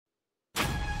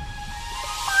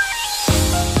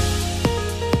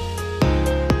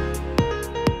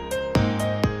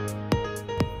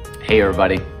Hey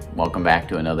everybody, welcome back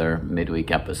to another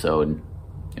midweek episode.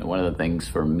 One of the things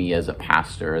for me as a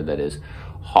pastor that is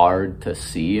hard to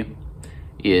see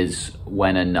is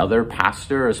when another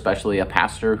pastor, especially a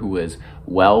pastor who is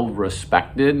well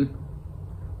respected,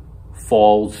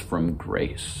 falls from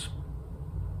grace.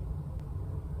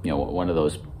 One of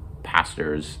those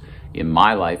pastors in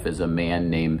my life is a man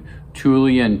named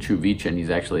Julian Chuvichin. He's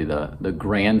actually the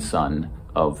grandson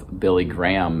of Billy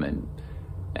Graham. And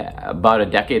about a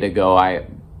decade ago, I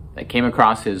came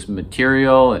across his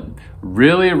material and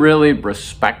really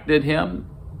respected him,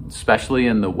 especially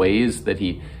in the ways that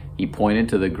he pointed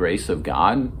to the grace of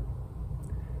God.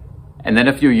 And then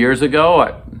a few years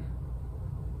ago,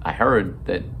 I heard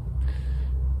that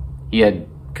he had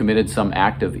committed some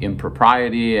act of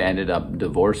impropriety, ended up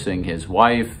divorcing his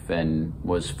wife, and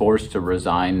was forced to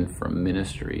resign from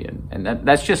ministry. And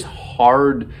that's just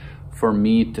hard for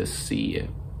me to see.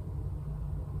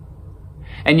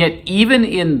 And yet, even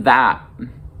in that,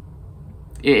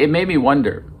 it made me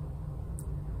wonder,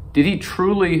 did he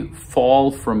truly fall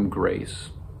from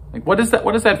grace? Like, what does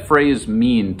that phrase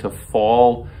mean, to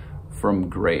fall from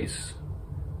grace?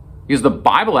 Because the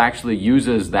Bible actually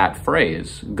uses that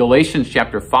phrase. Galatians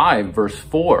chapter 5, verse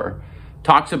 4,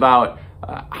 talks about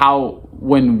how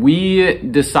when we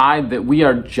decide that we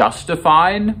are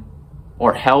justified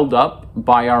or held up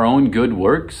by our own good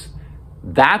works,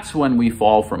 that's when we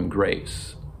fall from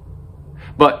grace.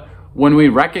 But when we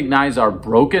recognize our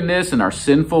brokenness and our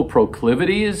sinful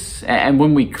proclivities, and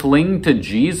when we cling to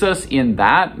Jesus in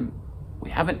that,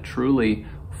 we haven't truly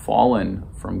fallen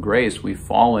from grace. We've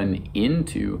fallen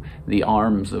into the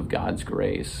arms of God's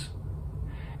grace.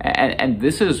 And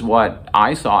this is what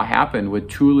I saw happen with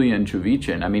Julian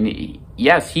Chuvichin. I mean,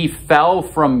 yes, he fell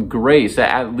from grace,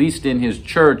 at least in his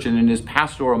church and in his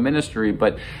pastoral ministry,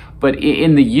 but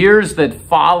in the years that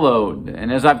followed,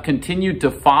 and as I've continued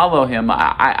to follow him,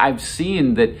 I've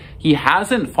seen that he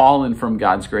hasn't fallen from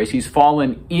God's grace. He's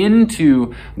fallen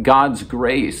into God's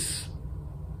grace,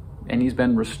 and he's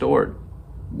been restored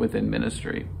within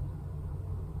ministry.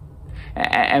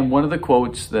 And one of the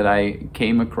quotes that I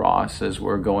came across as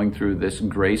we're going through this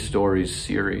Grace Stories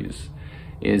series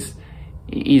is,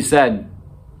 he said,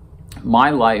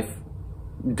 "My life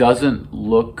doesn't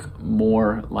look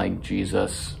more like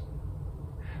Jesus.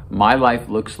 My life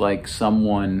looks like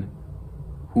someone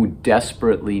who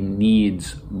desperately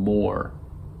needs more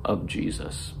of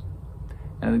Jesus."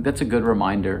 And I think that's a good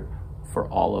reminder for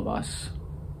all of us,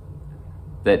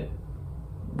 that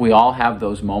we all have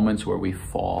those moments where we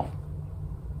fall,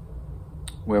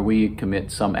 where we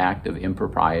commit some act of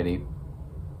impropriety,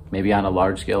 maybe on a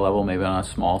large scale level, maybe on a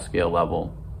small scale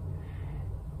level.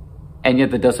 And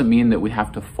yet that doesn't mean that we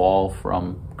have to fall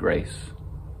from grace.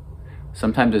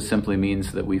 Sometimes it simply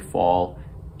means that we fall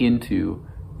into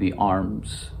the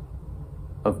arms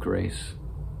of grace.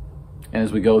 And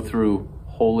as we go through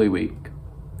Holy Week,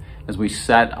 as we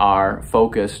set our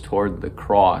focus toward the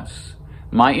cross,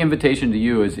 my invitation to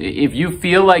you is, if you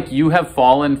feel like you have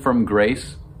fallen from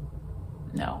grace,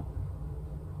 no.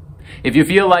 If you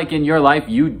feel like in your life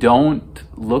you don't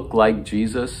look like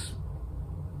Jesus,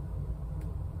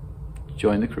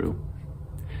 join the crew.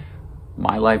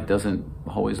 My life doesn't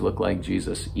always look like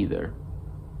Jesus either.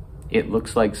 It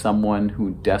looks like someone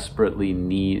who desperately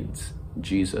needs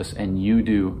Jesus, and you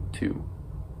do too.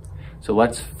 So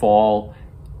let's fall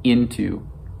into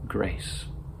grace,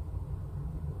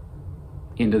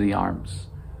 into the arms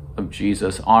of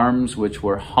Jesus, arms which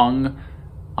were hung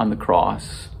on the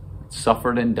cross,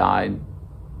 suffered and died,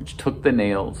 which took the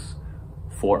nails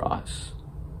for us.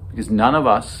 Because none of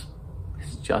us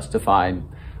is justified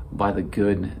by the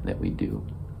good that we do.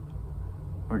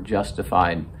 We're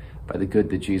justified by the good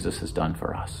that Jesus has done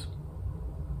for us.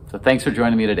 So thanks for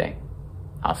joining me today.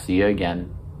 I'll see you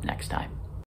again next time.